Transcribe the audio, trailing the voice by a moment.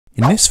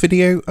In this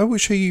video, I will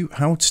show you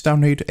how to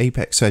download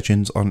Apex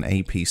Legends on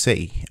a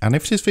PC, and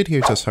if this video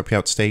does help you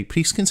out today,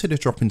 please consider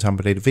dropping down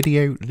below the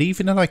video,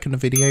 leaving a like on the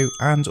video,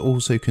 and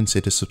also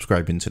consider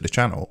subscribing to the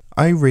channel.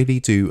 I really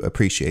do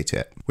appreciate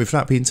it. With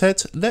that being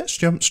said, let's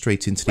jump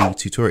straight into the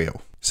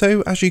tutorial.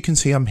 So as you can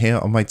see, I'm here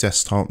on my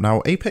desktop.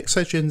 Now Apex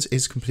Legends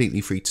is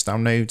completely free to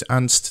download,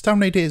 and to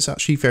download it is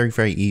actually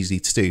very easy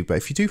to do. But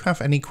if you do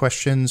have any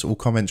questions or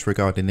comments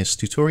regarding this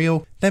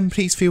tutorial, then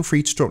please feel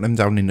free to drop them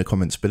down in the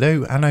comments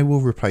below and I will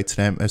reply to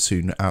them as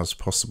soon as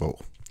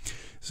possible.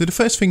 So the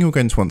first thing you're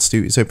going to want to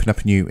do is open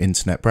up a new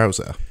internet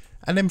browser.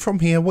 And then from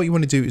here, what you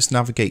want to do is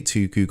navigate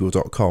to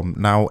google.com.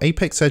 Now,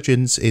 Apex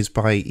Legends is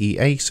by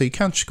EA, so you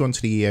can just go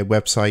onto the EA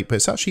website, but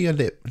it's actually a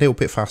little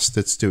bit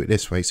faster to do it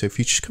this way. So if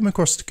you just come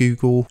across to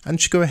Google and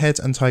just go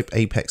ahead and type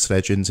Apex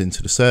Legends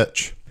into the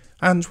search.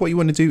 And what you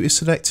want to do is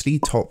select the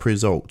top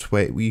result,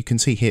 where you can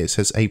see here it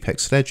says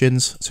Apex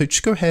Legends. So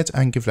just go ahead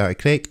and give that a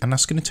click, and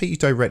that's going to take you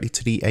directly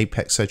to the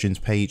Apex Legends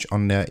page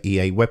on the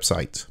EA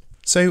website.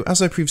 So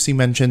as I previously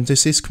mentioned,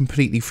 this is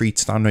completely free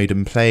to download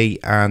and play,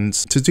 and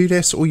to do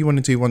this, all you want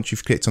to do once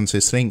you've clicked onto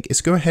this link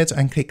is go ahead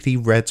and click the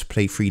red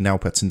Play Free Now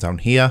button down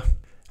here.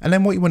 And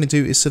then what you want to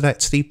do is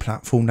select the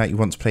platform that you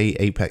want to play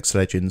Apex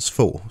Legends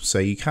for. So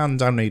you can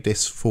download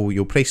this for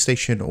your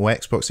PlayStation or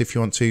Xbox if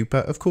you want to,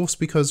 but of course,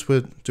 because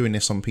we're doing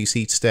this on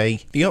PC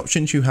today, the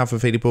options you have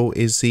available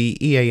is the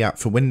EA app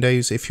for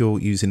Windows if you're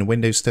using a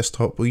Windows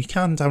desktop, or you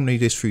can download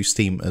this through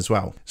Steam as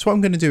well. So what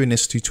I'm going to do in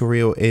this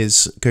tutorial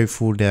is go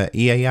for the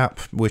EA app,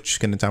 which is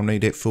going to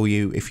download it for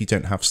you if you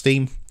don't have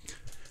Steam.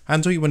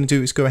 And all you want to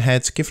do is go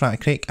ahead, give that a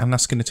click, and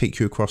that's going to take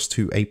you across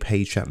to a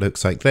page that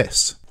looks like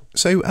this.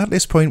 So at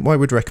this point, what I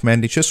would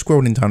recommend is just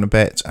scrolling down a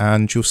bit,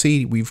 and you'll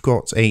see we've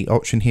got an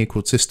option here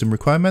called System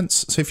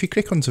Requirements. So if you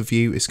click onto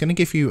View, it's going to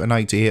give you an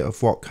idea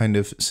of what kind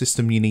of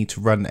system you need to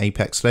run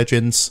Apex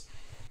Legends.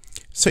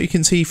 So you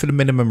can see for the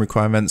minimum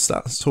requirements,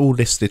 that's all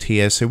listed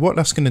here. So what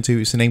that's going to do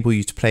is enable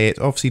you to play it,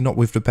 obviously not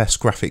with the best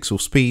graphics or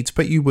speed,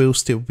 but you will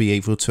still be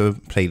able to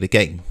play the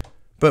game.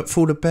 But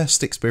for the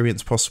best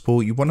experience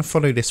possible, you want to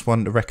follow this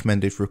one, the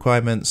recommended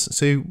requirements.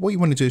 So what you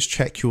want to do is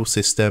check your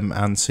system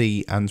and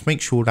see and make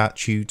sure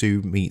that you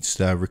do meet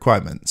the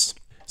requirements.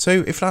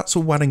 So if that's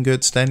all well and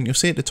good, then you'll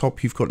see at the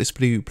top you've got this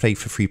blue Play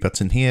for Free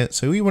button here.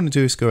 So all you want to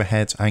do is go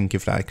ahead and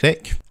give that a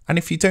click. And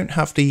if you don't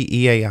have the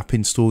EA app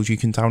installed, you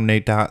can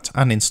download that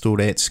and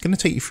install it. It's going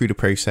to take you through the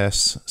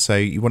process. So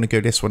you want to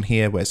go this one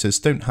here where it says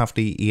don't have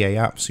the EA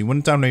app. So you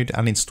want to download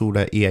and install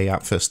the EA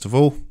app first of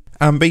all.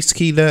 And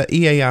basically the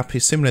EA app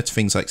is similar to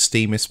things like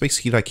Steam. It's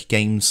basically like a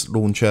games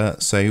launcher.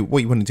 So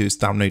what you want to do is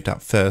download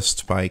that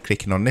first by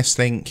clicking on this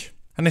link.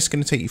 And it's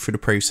going to take you through the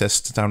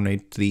process to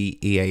download the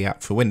EA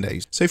app for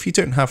Windows. So if you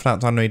don't have that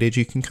downloaded,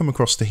 you can come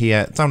across to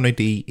here, download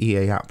the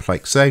EA app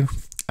like so.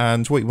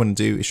 And what you want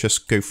to do is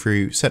just go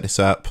through, set this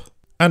up.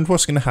 And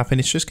what's going to happen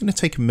is just going to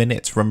take a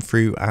minute to run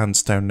through and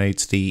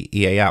download the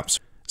EA apps.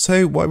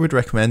 So what I would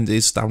recommend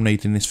is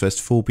downloading this first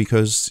of all,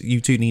 because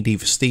you do need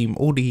either Steam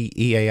or the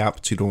EA app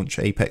to launch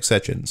Apex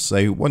Legends.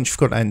 So once you've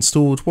got that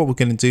installed, what we're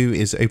going to do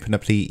is open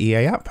up the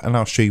EA app and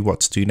I'll show you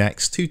what to do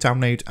next to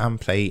download and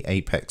play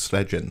Apex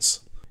Legends.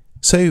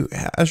 So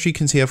as you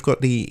can see, I've got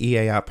the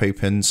EA app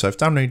open, so I've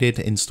downloaded,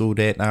 installed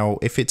it. Now,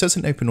 if it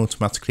doesn't open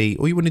automatically,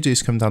 all you want to do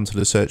is come down to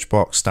the search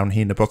box down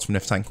here in the bottom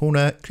left hand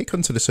corner, click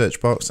onto the search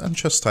box and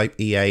just type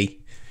EA.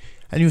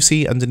 And you'll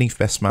see underneath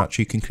Best Match,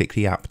 you can click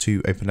the app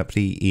to open up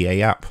the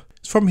EA app.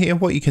 From here,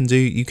 what you can do,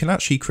 you can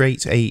actually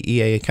create a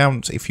EA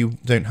account if you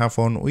don't have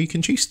one, or you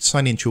can choose to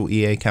sign into your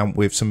EA account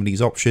with some of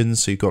these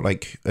options. So you've got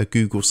like a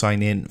Google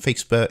sign in,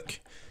 Facebook,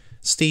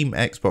 Steam,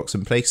 Xbox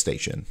and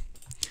PlayStation.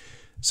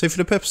 So for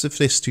the purpose of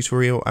this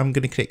tutorial, I'm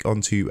going to click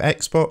onto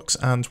Xbox,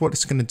 and what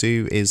it's going to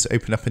do is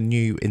open up a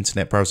new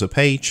internet browser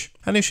page,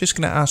 and it's just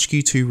going to ask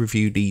you to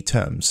review the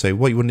terms. So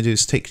what you want to do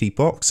is tick the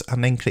box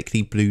and then click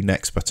the blue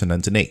next button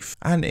underneath.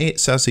 And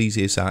it's as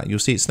easy as that. You'll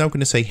see it's now going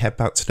to say head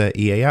back to the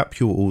EA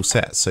app, you're all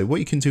set. So what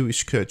you can do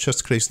is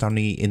just close down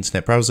the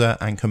internet browser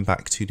and come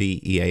back to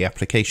the EA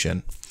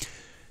application.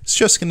 It's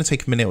just going to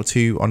take a minute or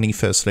two on the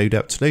first load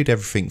up to load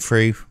everything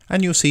through,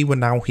 and you'll see we're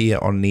now here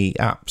on the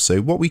app. So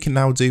what we can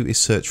now do is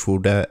search for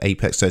the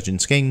Apex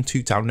Legends game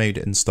to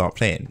download and start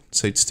playing.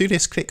 So to do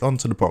this, click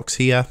onto the box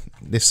here,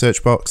 this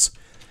search box.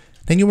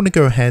 Then you want to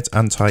go ahead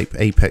and type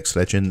Apex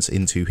Legends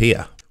into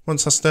here.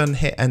 Once that's done,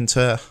 hit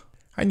enter,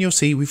 and you'll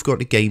see we've got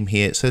the game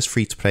here. It says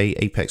free to play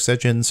Apex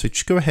Legends, so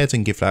just go ahead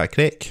and give that a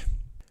click.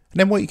 And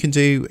then what you can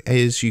do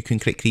is you can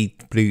click the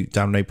blue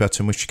download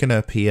button, which is going to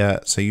appear.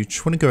 So you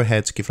just want to go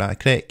ahead, give that a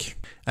click,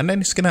 and then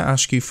it's going to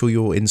ask you for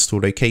your install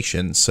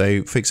location.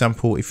 So for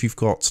example, if you've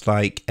got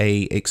like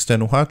a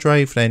external hard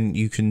drive, then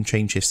you can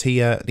change this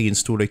here, the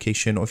install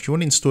location, or if you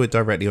want to install it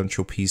directly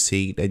onto your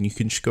PC, then you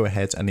can just go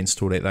ahead and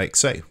install it like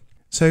so.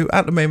 So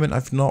at the moment,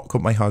 I've not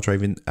got my hard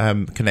drive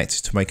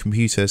connected to my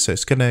computer, so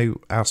it's going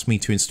to ask me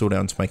to install it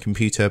onto my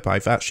computer, but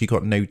I've actually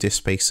got no disk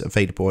space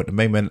available at the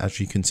moment, as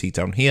you can see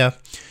down here.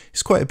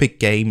 It's quite a big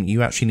game.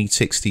 You actually need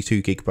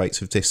 62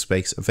 gigabytes of disk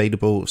space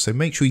available, so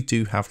make sure you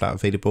do have that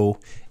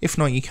available. If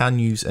not, you can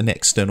use an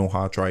external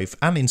hard drive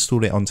and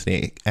install it onto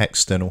the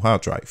external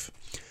hard drive.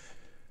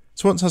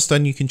 So once that's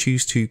done, you can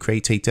choose to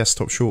create a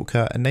desktop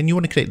shortcut, and then you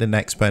want to click the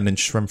next button and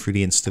just run through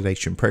the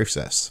installation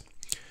process.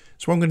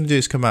 So what I'm going to do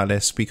is come out of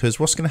this, because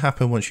what's going to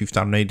happen once you've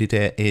downloaded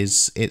it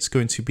is it's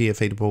going to be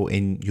available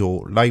in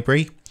your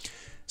library.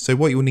 So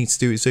what you'll need to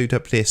do is load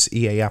up this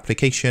EA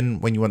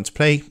application when you want to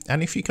play,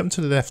 and if you come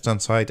to the left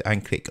hand side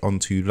and click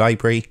onto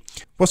library,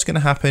 what's going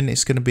to happen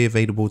is going to be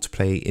available to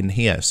play in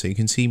here. So you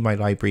can see my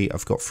library,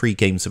 I've got 3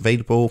 games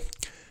available.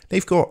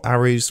 They've got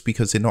arrows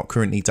because they're not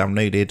currently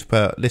downloaded,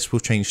 but this will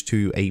change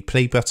to a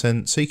play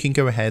button, so you can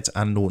go ahead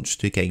and launch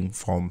the game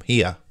from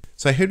here.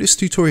 So I hope this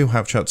tutorial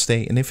helped you out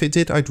today, and if it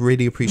did, I'd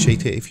really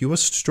appreciate it if you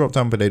was to drop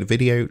down below the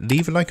video,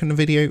 leave a like on the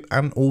video,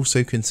 and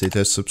also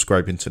consider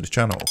subscribing to the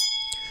channel.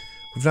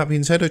 With that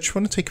being said, I just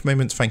want to take a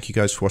moment to thank you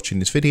guys for watching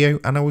this video,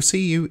 and I will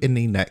see you in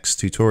the next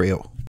tutorial.